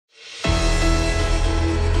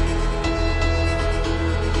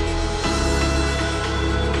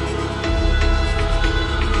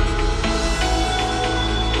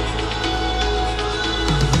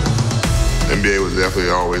was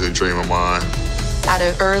definitely always a dream of mine. At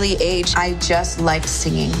an early age, I just liked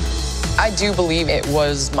singing. I do believe it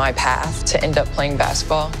was my path to end up playing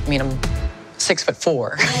basketball. I mean, I'm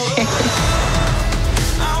 6'4".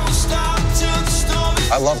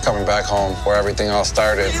 I love coming back home where everything all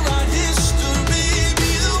started.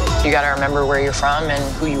 You gotta remember where you're from and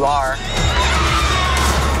who you are.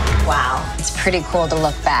 Wow, it's pretty cool to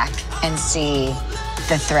look back and see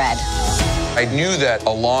the thread. I knew that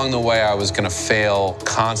along the way I was gonna fail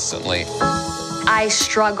constantly. I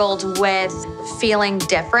struggled with feeling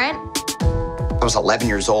different. I was 11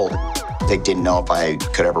 years old. They didn't know if I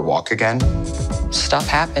could ever walk again. Stuff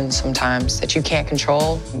happens sometimes that you can't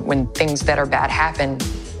control. When things that are bad happen,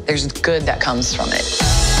 there's good that comes from it.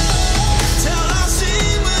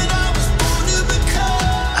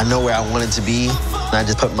 I know where I wanted to be, and I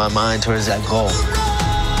just put my mind towards that goal.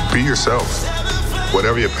 Be yourself.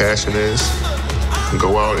 Whatever your passion is,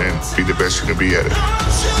 go out and be the best you can be at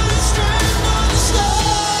it.